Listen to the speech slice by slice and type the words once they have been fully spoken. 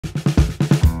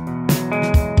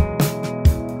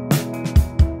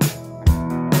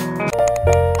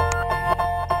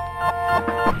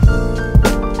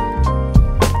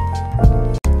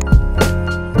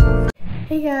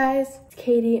Hey guys, it's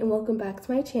Katie and welcome back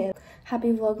to my channel.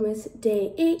 Happy Vlogmas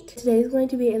Day 8. Today is going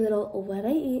to be a little what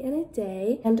I eat in a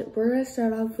day, and we're going to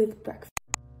start off with breakfast.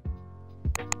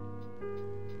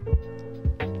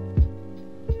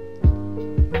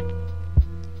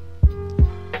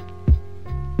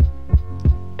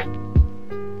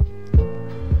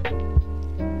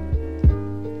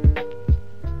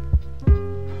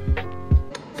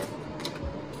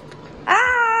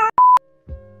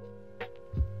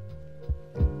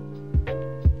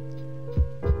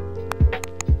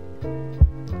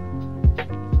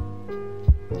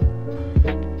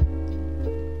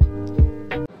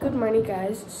 Good morning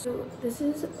guys, so this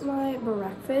is my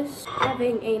breakfast.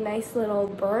 Having a nice little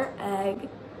burnt egg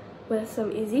with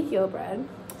some Ezekiel bread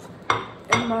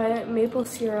and my maple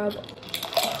syrup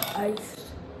iced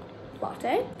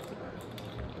latte.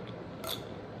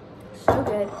 So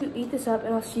good. You eat this up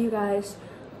and I'll see you guys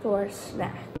for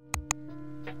snack.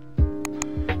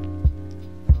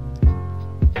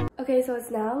 Okay, so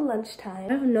it's now lunchtime.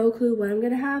 I have no clue what I'm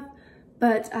gonna have,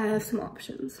 but I have some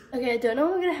options. Okay, I don't know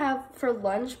what I'm gonna have for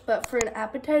lunch, but for an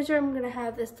appetizer, I'm gonna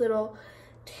have this little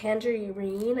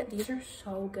tangerine. These are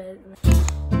so good.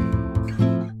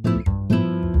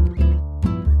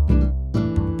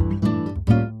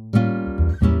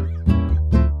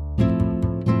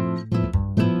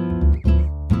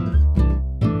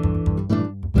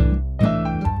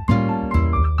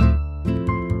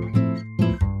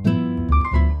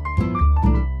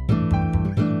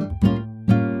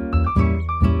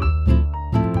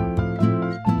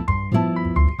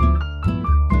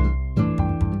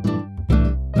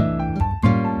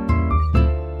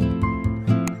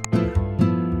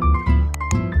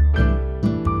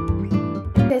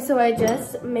 Okay, so I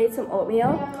just made some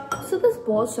oatmeal. So this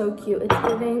bowl is so cute. It's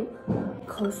giving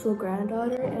coastal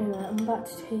granddaughter, and I'm about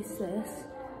to taste this.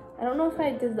 I don't know if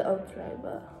I did the oats right,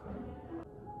 but.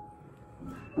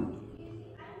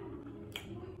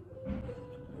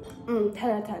 10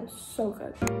 out of 10, so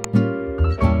good.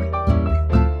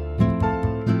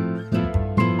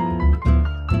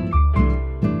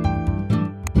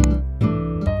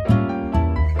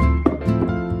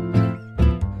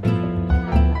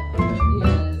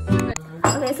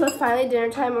 So it's finally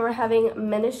dinner time and we're having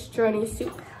minestrone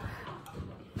soup.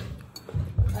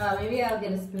 Maybe I'll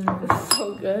get a spoon. It's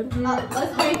so good.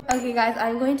 Let's wait. Okay guys,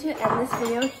 I'm going to end this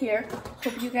video here.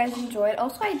 Hope you guys enjoyed.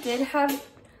 Also, I did have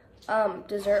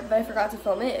dessert, but I forgot to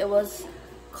film it. It was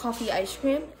coffee ice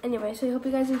cream. Anyway, so I hope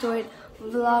you guys enjoyed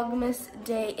Vlogmas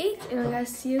Day 8, and I'll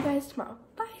see you guys tomorrow.